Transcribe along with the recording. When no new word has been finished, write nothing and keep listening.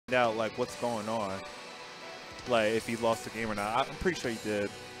out like what's going on, like if he lost the game or not. I'm pretty sure he did.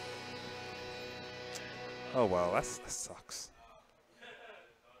 Oh well, that sucks.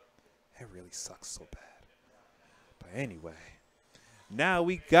 It really sucks so bad. But anyway, now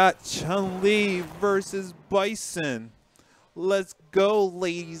we got Chun-Li versus Bison. Let's go,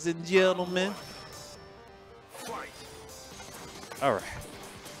 ladies and gentlemen. All right,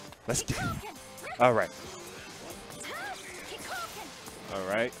 let's get it. All right. All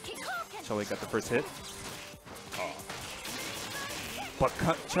right. Chun-Li got the first hit. Oh. But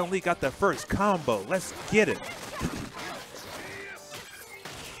Chun-Li got the first combo. Let's get it.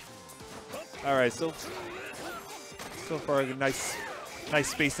 All right, so far, nice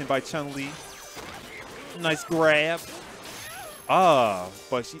spacing by Chun-Li. Nice grab.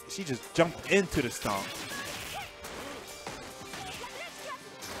 But she just jumped into the stomp.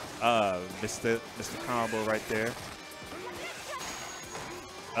 Missed the combo right there.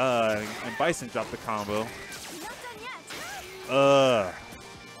 And Bison dropped the combo. Oh,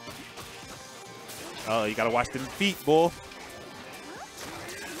 you gotta watch them feet, boy.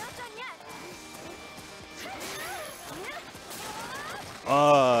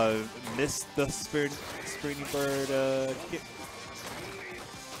 Missed the springy bird kick.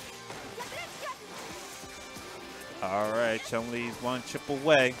 All right, Chun-Li's one chip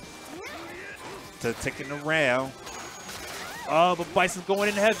away to taking the round. Oh, but Bison's going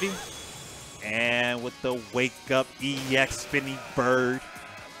in heavy. And with the wake up EX spinning bird,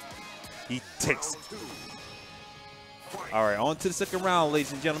 he takes it. All right, on to the second round,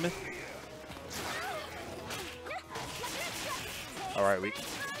 ladies and gentlemen. All right,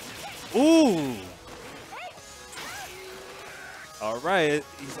 ooh. All right,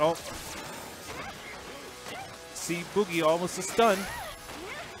 he's all. Cboogie almost a stun,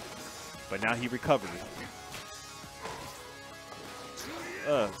 but now he recovered.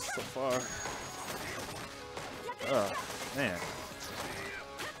 So far. Man.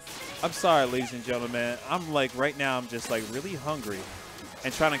 I'm sorry, ladies and gentlemen. I'm like, right now, I'm just like really hungry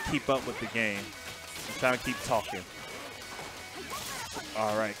and trying to keep up with the game. I'm trying to keep talking.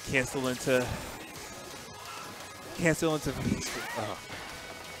 All right, cancel into. Oh.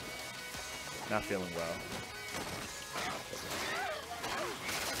 Not feeling well.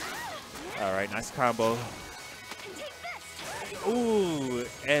 All right, nice combo. Ooh,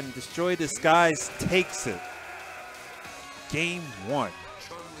 and Destroy the Skies takes it. Game 1.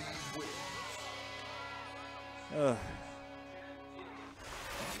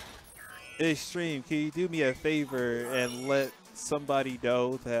 Extreme, can you do me a favor and let somebody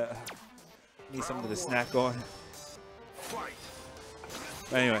know that I need something to snack on?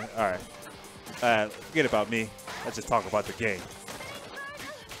 Anyway, all right. Forget about me. Let's just talk about the game.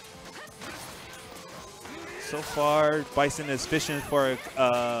 So far, Bison is fishing for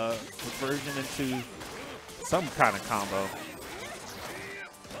a conversion into some kind of combo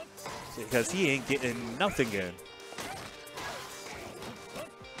because he ain't getting nothing in.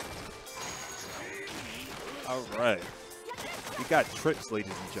 All right. We got trips,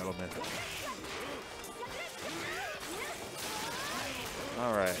 ladies and gentlemen.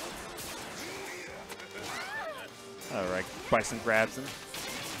 All right. All right. Bison grabs him.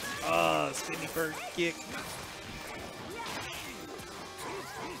 Spinny bird kick.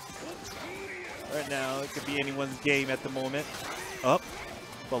 Right now, it could be anyone's game at the moment. Up.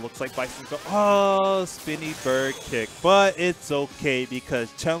 But looks like Bison's go. Oh, spinny bird kick. But it's okay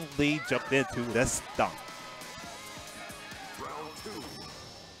because Chun-Li jumped into the stomp.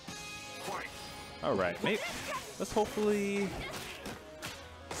 All right, maybe let's hopefully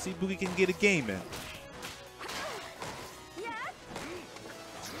see Boogie can get a game in.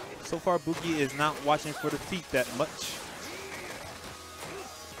 So far, Boogie is not watching for the feet that much.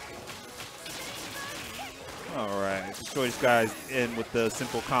 All right, Destroy this guy's in with the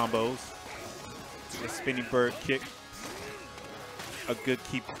simple combos. The spinning bird kick. A good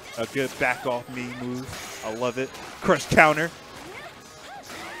back off me move. I love it. Crush counter.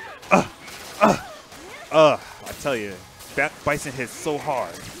 I tell you, that Bison hits so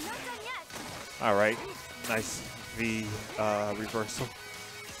hard. All right, nice V reversal.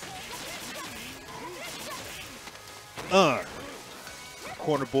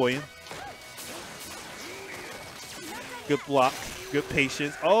 Corner boying. Good block, good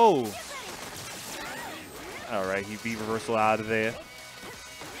patience. Oh! All right, he V reversal out of there.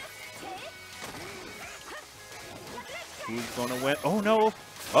 Who's gonna win? Oh no!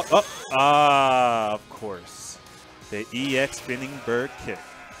 Of course. The EX spinning bird kick.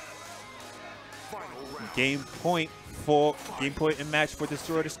 Game point and match for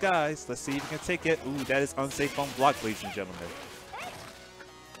Destroy the Skies. Let's see if you can take it. Ooh, that is unsafe on block, ladies and gentlemen.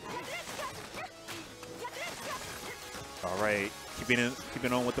 All right, keeping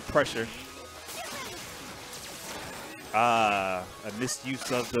on with the pressure. A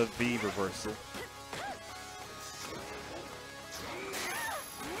misuse of the V reversal.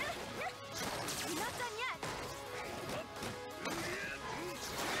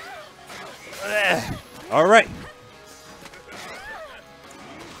 All right.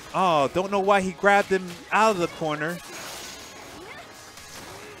 Oh, don't know why he grabbed him out of the corner.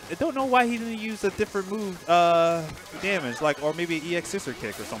 I don't know why he didn't use a different move damage, like, or maybe an EX scissor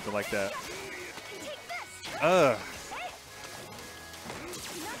kick or something like that.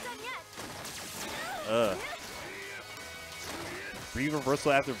 V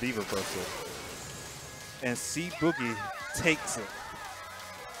reversal after V reversal. And Cboogie takes it.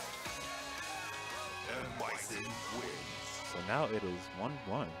 So now it is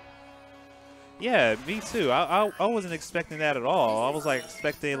 1-1. Yeah, me too. I wasn't expecting that at all. I was like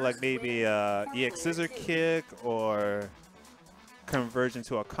expecting like maybe a EX scissor kick or conversion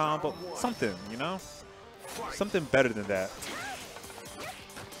to a combo. Something, you know? Something better than that.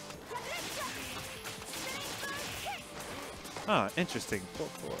 Huh, interesting.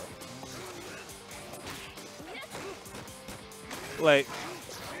 4-4. Like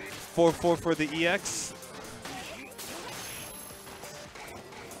 4-4 for the EX.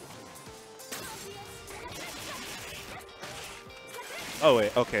 Oh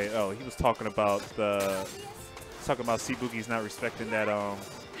wait, okay. Oh, he was talking about Cboogie's not respecting that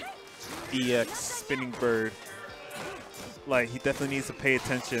EX spinning bird. Like he definitely needs to pay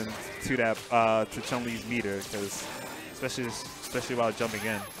attention to that to Chun-Li's meter, because especially while jumping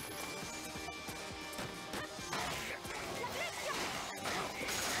in.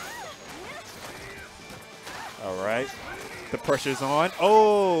 All right, the pressure's on.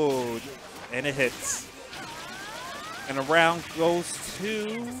 Oh, and it hits. And a round goes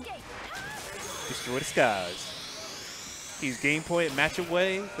to Destroy the Skies. He's game point, match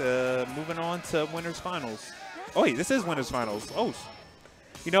away, moving on to winners finals. Oh wait, this is winners finals. Oh,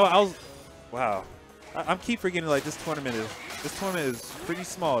 you know, wow. I'm keep forgetting like this tournament is pretty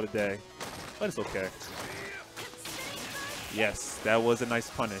small today, but it's okay. Yes, that was a nice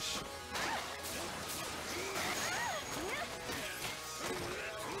punish.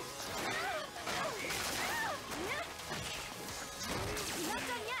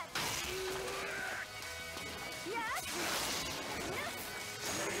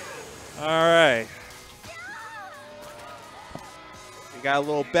 All right. We got a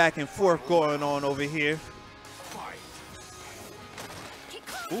little back and forth going on over here.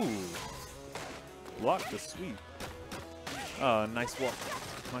 Ooh. Block the sweep. Nice walk.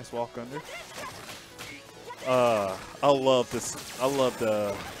 Nice walk under. I love this. I love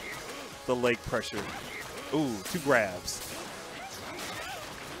the leg pressure. Ooh, 2 grabs.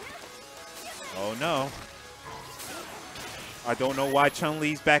 Oh no. I don't know why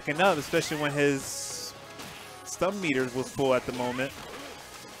Chun-Li's backing up, especially when his stun meter was full at the moment.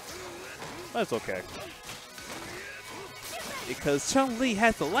 That's okay. Because Chun-Li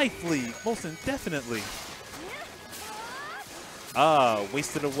has the life lead, most indefinitely.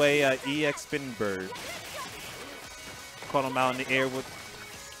 Wasted away EX spinning bird. Caught him out in the air with...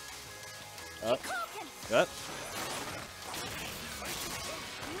 Up.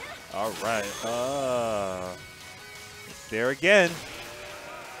 All right. There again.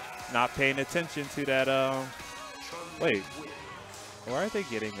 Not paying attention to that. Wait. Why are they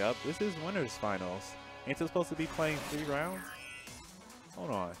getting up? This is winners finals. Ain't they supposed to be playing 3 rounds?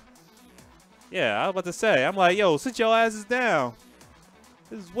 Hold on. Yeah, I was about to say. I'm like, yo, sit your asses down.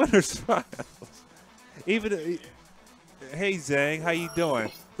 This is winners finals. Even. Hey, Zhang, how you doing?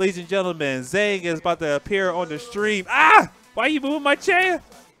 Ladies and gentlemen, Zhang is about to appear on the stream. Ah! Why are you moving my chair?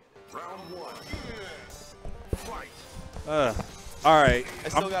 All right. I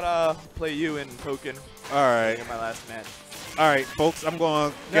still gotta play you in Pokken. All right. In my last match. All right, folks. I'm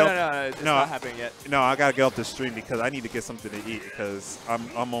going. No, it's not happening yet. No, I gotta get off the stream because I need to get something to eat because I'm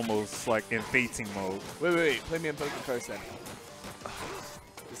almost like in fainting mode. Wait. Play me in Pokken first then.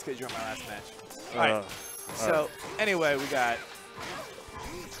 Just because you're on my last match. All right. So anyway, we got.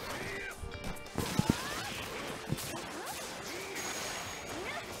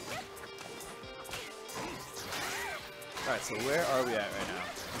 All right, so where are we at right now?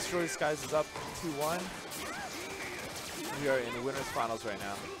 Destroy the Skies is up 2-1. We are in the winners finals right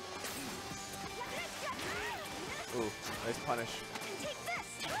now. Ooh, nice punish.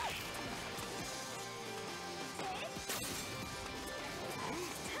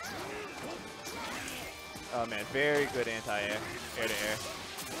 Oh man, very good anti-air, air to air.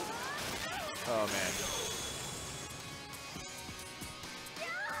 Oh man.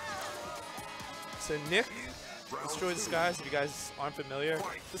 So Nick Destroy the Skies, if you guys aren't familiar,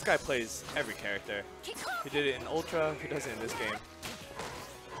 this guy plays every character. He did it in Ultra, he does it in this game.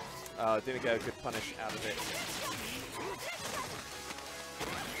 Didn't get a good punish out of it.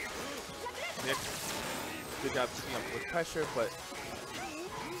 Nick, good job keeping up with pressure, but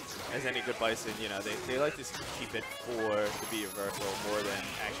as any good Bison, you know, they like to keep it for the B reversal more than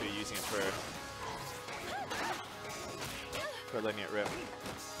actually using it for letting it rip.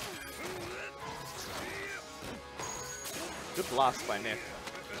 Good blocks by Nick.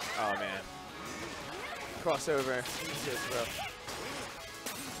 Oh man. Crossover into his throw.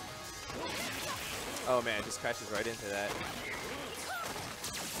 Oh man, just crashes right into that.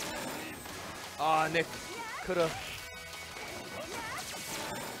 Oh, Nick coulda.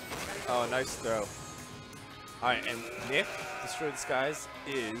 Oh, nice throw. Alright, and Nick, Destroy the Skies,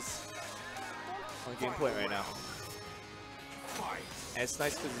 is on game point right now. And it's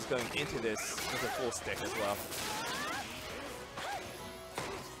nice because he's going into this with a full stick as well.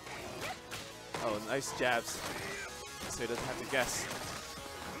 Oh, nice jabs. So he doesn't have to guess.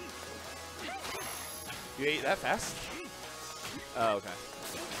 You ate that fast? Oh, okay.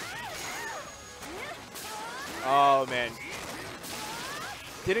 Oh, man.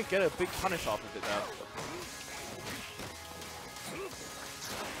 Didn't get a big punish off of it, though.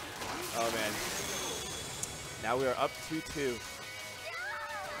 Oh, man. Now we are up 2-2.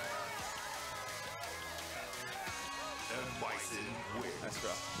 That's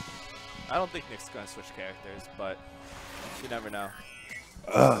rough. I don't think Nick's going to switch characters, but you never know.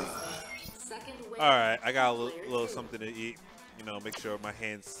 Alright, I got a little something to eat. You know, make sure my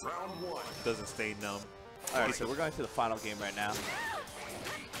hands doesn't stay numb. Alright, so we're going to the final game right now.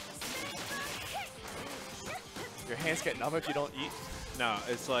 Your hands get numb if you don't eat? No,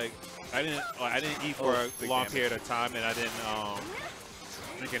 it's like I didn't eat for a long period of time, and I didn't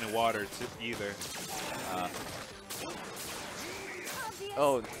drink any water either.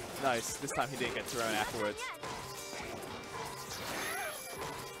 Oh, nice. This time he didn't get thrown afterwards.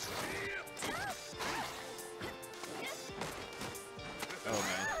 Oh,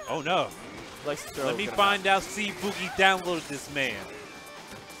 man. Oh, no. Likes to throw. Let me find out Cboogie downloaded this man.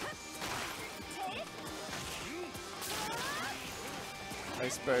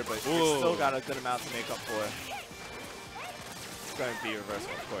 Nice bird, but you still got a good amount to make up for. It's going to be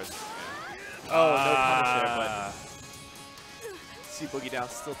reversal, of course. Oh, no punish there, but Cboogiedown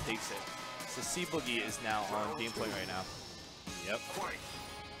still takes it. So Cboogie is now on game point right now. Yep.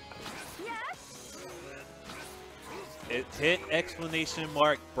 It hit exclamation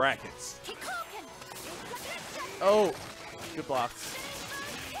mark brackets. Oh, good blocks.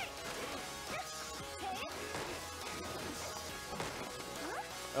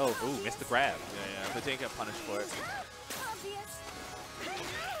 Oh, ooh, missed the grab. Yeah, but didn't get punished for it.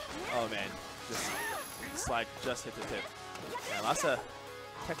 Oh man, just slide just hit the tip. Yeah, lots of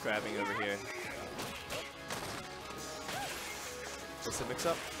tech grabbing over here. Just a mix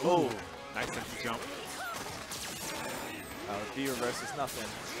up. Oh, nice empty jump. V reverse is nothing.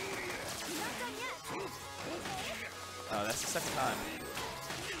 Oh, that's the second time.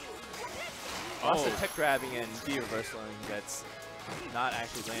 Lots of tech grabbing and V reversaling that's not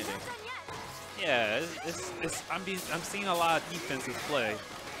actually landing. Yeah, I'm seeing a lot of defensive play.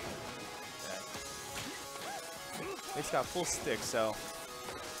 Yeah. Nick's got full stick, so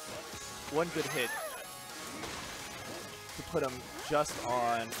one good hit to put him just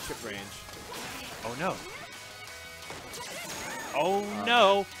on chip range. Oh no. Oh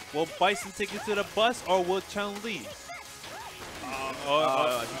no. Will Bison take it to the bus or will Chun-Li? He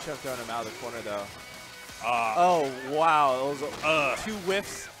should have thrown him out of the corner though. Oh wow, those two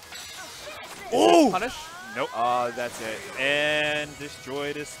whiffs. Oh! Punish? Nope. That's it. And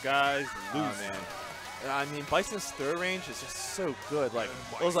Destroy the Skies lose. Oh man. I mean, Bison's throw range is just so good. Like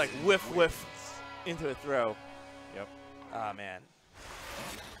it was like whiff into a throw. Yep. Ah man.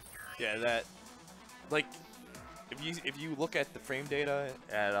 Yeah, that like if you look at the frame data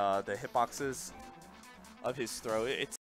at the hitboxes of his throw, it's